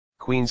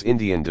Queen's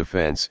Indian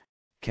defense,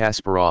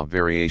 Kasparov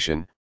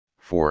variation,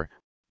 4,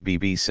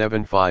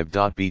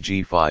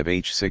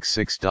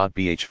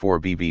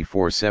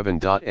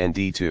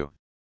 bb75.bg5h66.bh4bb47.nd2.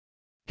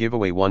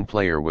 Giveaway. One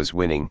player was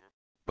winning,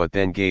 but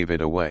then gave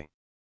it away.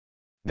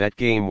 That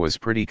game was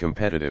pretty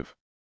competitive.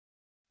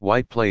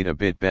 White played a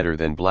bit better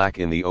than Black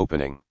in the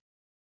opening.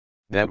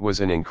 That was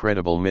an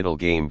incredible middle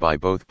game by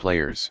both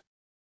players.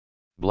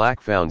 Black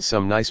found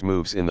some nice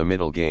moves in the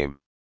middle game.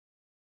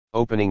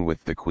 Opening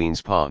with the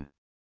Queen's pawn.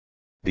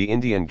 The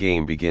Indian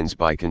game begins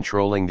by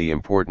controlling the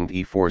important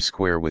e4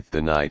 square with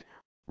the knight,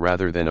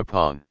 rather than a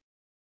pawn.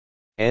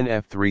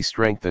 Nf3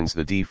 strengthens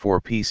the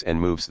d4 piece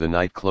and moves the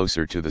knight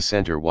closer to the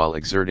center while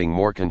exerting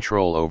more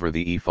control over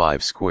the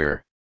e5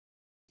 square.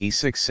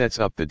 e6 sets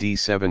up the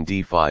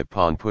d7-d5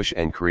 pawn push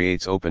and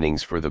creates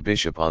openings for the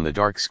bishop on the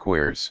dark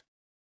squares.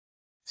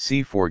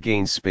 c4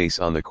 gains space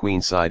on the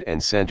queen side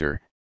and center,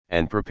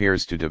 and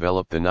prepares to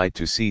develop the knight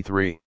to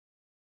c3.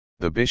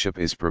 The bishop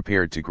is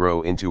prepared to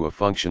grow into a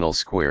functional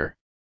square.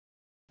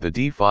 The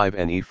d5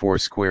 and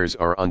e4 squares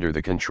are under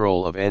the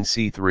control of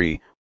nc3,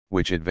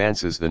 which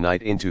advances the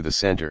knight into the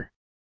center.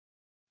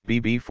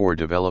 bb4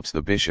 develops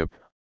the bishop,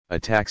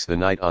 attacks the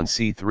knight on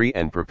c3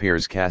 and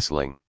prepares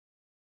castling.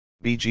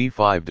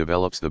 bg5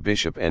 develops the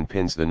bishop and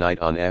pins the knight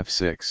on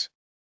f6.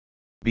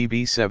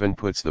 bb7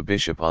 puts the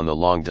bishop on the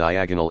long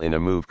diagonal in a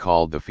move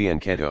called the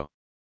fianchetto.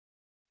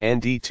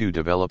 nd2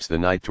 develops the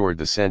knight toward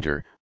the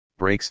center,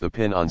 breaks the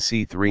pin on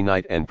c3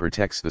 knight and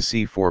protects the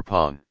c4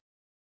 pawn.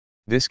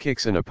 This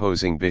kicks an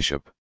opposing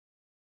bishop.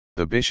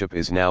 The bishop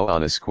is now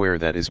on a square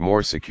that is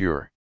more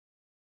secure.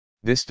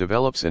 This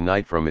develops a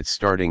knight from its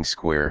starting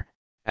square,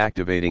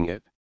 activating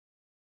it.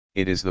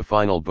 It is the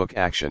final book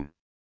action.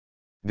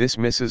 This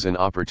misses an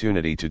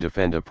opportunity to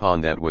defend a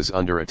pawn that was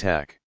under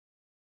attack.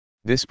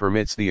 This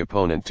permits the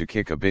opponent to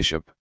kick a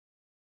bishop.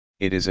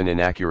 It is an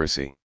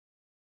inaccuracy.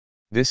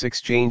 This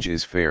exchange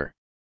is fair.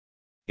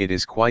 It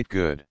is quite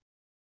good.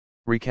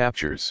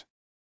 Recaptures.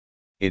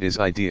 It is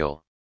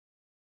ideal.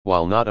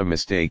 While not a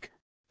mistake,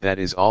 that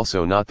is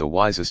also not the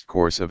wisest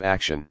course of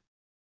action.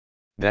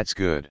 That's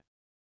good.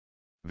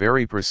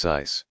 Very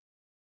precise.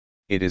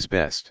 It is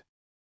best.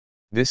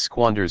 This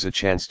squanders a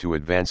chance to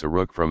advance a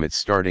rook from its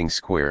starting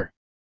square.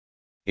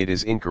 It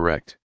is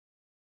incorrect.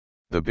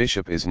 The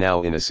bishop is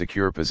now in a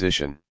secure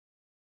position.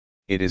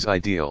 It is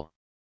ideal.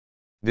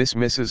 This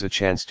misses a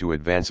chance to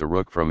advance a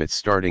rook from its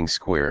starting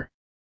square.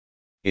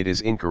 It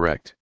is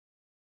incorrect.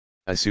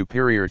 A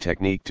superior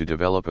technique to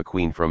develop a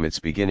queen from its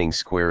beginning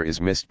square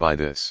is missed by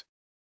this.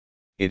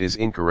 It is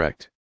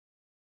incorrect.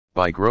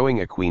 By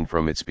growing a queen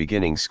from its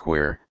beginning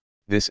square,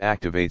 this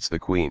activates the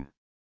queen.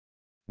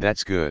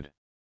 That's good.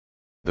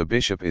 The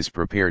bishop is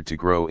prepared to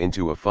grow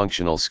into a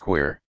functional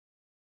square.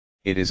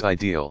 It is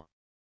ideal.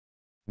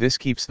 This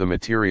keeps the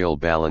material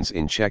balance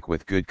in check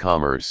with good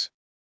commerce.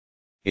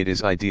 It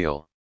is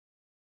ideal.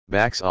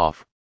 Backs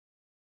off.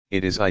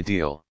 It is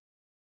ideal.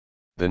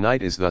 The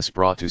knight is thus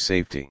brought to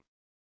safety.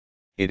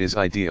 It is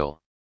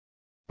ideal.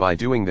 By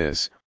doing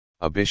this,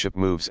 a bishop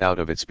moves out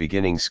of its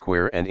beginning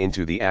square and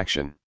into the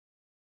action.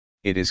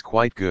 It is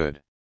quite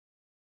good.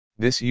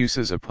 This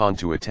uses a pawn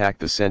to attack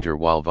the center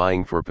while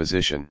vying for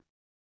position.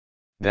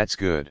 That's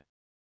good.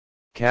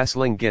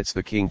 Castling gets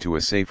the king to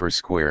a safer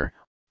square,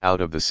 out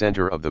of the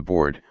center of the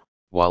board,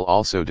 while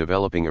also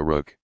developing a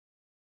rook.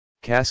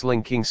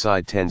 Castling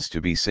kingside tends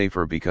to be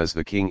safer because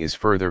the king is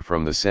further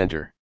from the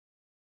center.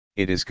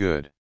 It is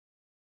good.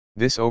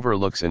 This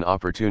overlooks an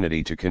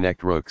opportunity to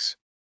connect rooks.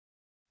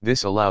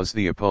 This allows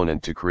the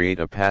opponent to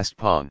create a passed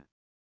pawn.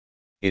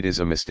 It is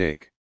a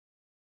mistake.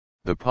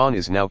 The pawn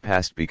is now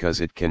passed because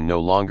it can no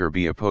longer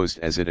be opposed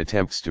as it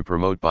attempts to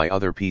promote by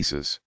other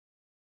pieces.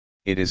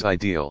 It is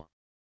ideal.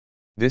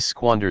 This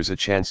squanders a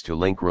chance to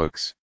link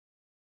rooks.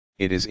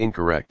 It is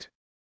incorrect.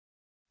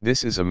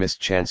 This is a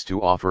missed chance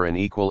to offer an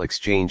equal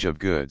exchange of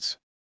goods.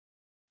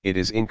 It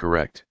is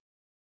incorrect.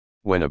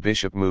 When a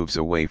bishop moves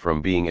away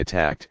from being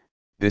attacked,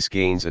 this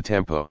gains a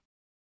tempo.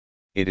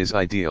 It is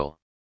ideal.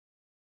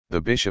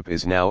 The bishop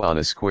is now on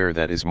a square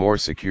that is more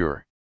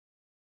secure.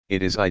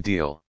 It is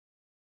ideal.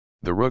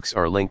 The rooks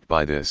are linked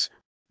by this,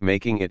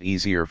 making it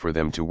easier for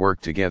them to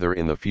work together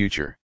in the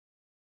future.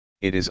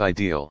 It is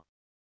ideal.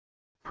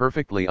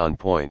 Perfectly on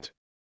point.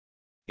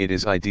 It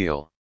is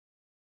ideal.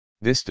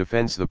 This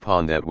defends the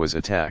pawn that was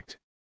attacked.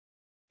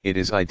 It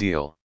is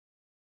ideal.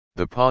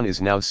 The pawn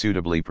is now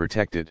suitably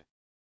protected.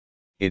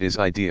 It is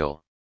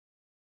ideal.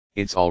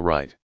 It's all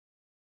right.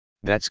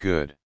 That's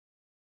good.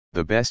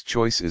 The best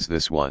choice is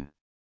this one.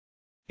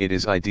 It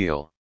is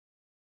ideal.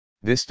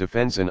 This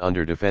defends an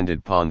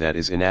underdefended pawn that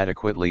is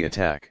inadequately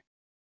attacked.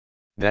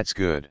 That's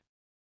good.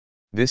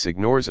 This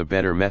ignores a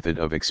better method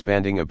of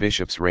expanding a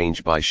bishop's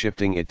range by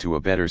shifting it to a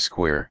better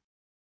square.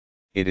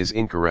 It is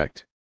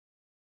incorrect.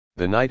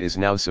 The knight is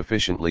now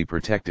sufficiently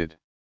protected.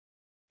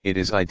 It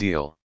is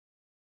ideal.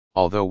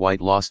 Although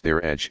white lost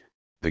their edge,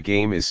 the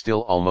game is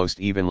still almost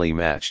evenly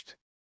matched.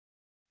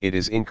 It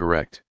is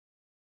incorrect.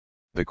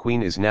 The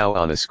queen is now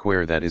on a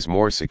square that is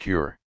more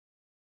secure.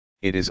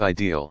 It is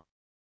ideal.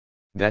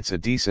 That's a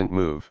decent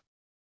move.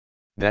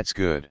 That's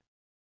good.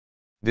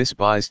 This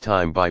buys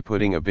time by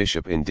putting a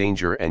bishop in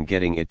danger and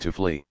getting it to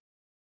flee.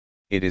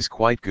 It is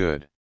quite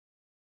good.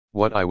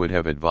 What I would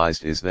have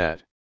advised is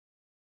that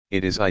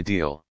it is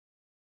ideal.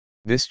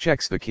 This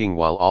checks the king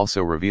while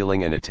also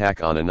revealing an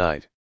attack on a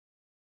knight.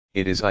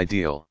 It is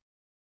ideal.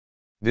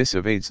 This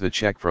evades the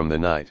check from the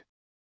knight.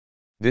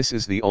 This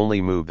is the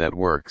only move that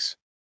works.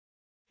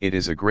 It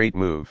is a great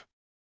move.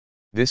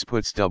 This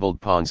puts doubled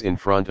pawns in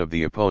front of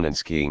the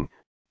opponent's king,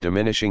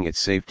 diminishing its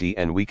safety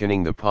and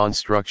weakening the pawn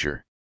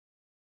structure.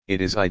 It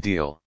is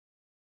ideal.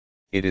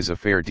 It is a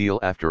fair deal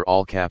after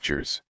all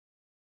captures.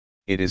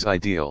 It is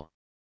ideal.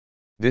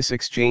 This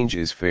exchange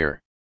is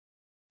fair.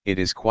 It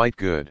is quite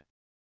good.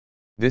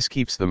 This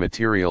keeps the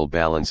material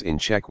balance in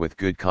check with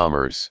good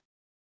commerce.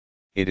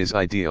 It is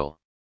ideal.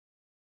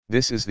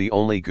 This is the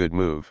only good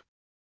move.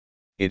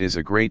 It is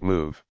a great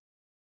move.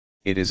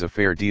 It is a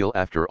fair deal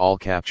after all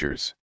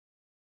captures.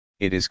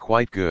 It is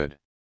quite good.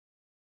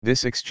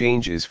 This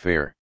exchange is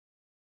fair.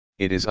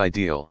 It is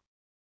ideal.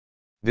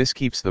 This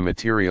keeps the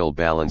material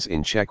balance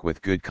in check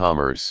with good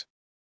commerce.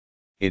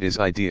 It is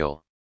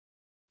ideal.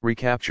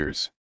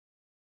 Recaptures.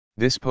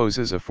 This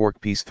poses a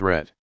fork piece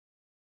threat.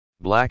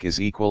 Black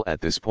is equal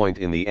at this point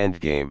in the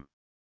endgame.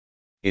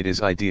 It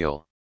is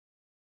ideal.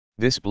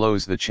 This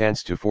blows the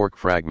chance to fork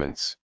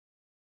fragments.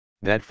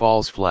 That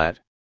falls flat.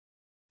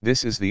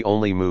 This is the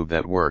only move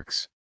that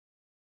works.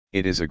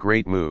 It is a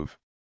great move.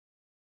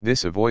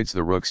 This avoids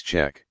the rook's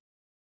check.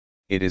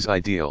 It is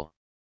ideal.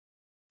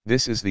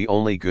 This is the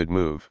only good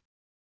move.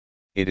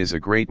 It is a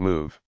great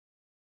move.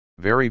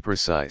 Very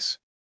precise.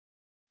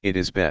 It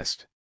is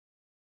best.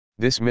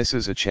 This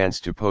misses a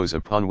chance to pose a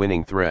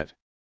pawn-winning threat.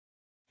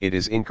 It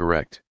is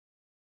incorrect.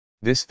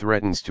 This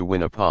threatens to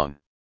win a pawn.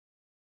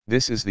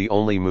 This is the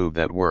only move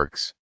that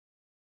works.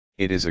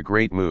 It is a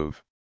great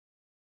move.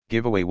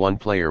 Giveaway one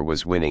player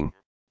was winning,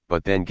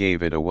 but then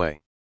gave it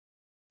away.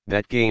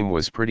 That game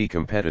was pretty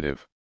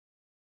competitive.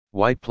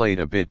 White played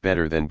a bit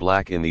better than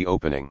black in the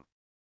opening.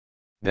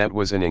 That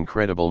was an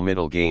incredible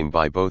middle game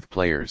by both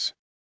players.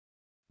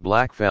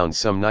 Black found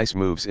some nice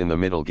moves in the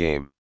middle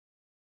game.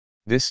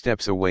 This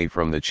steps away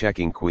from the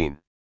checking queen.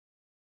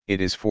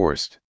 It is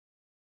forced.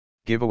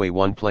 Giveaway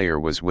one player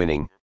was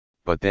winning,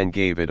 but then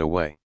gave it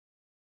away.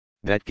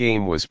 That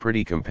game was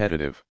pretty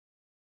competitive.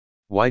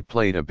 White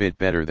played a bit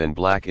better than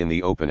black in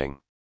the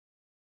opening.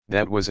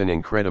 That was an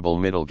incredible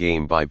middle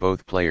game by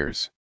both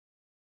players.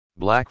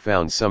 Black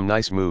found some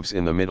nice moves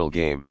in the middle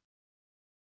game.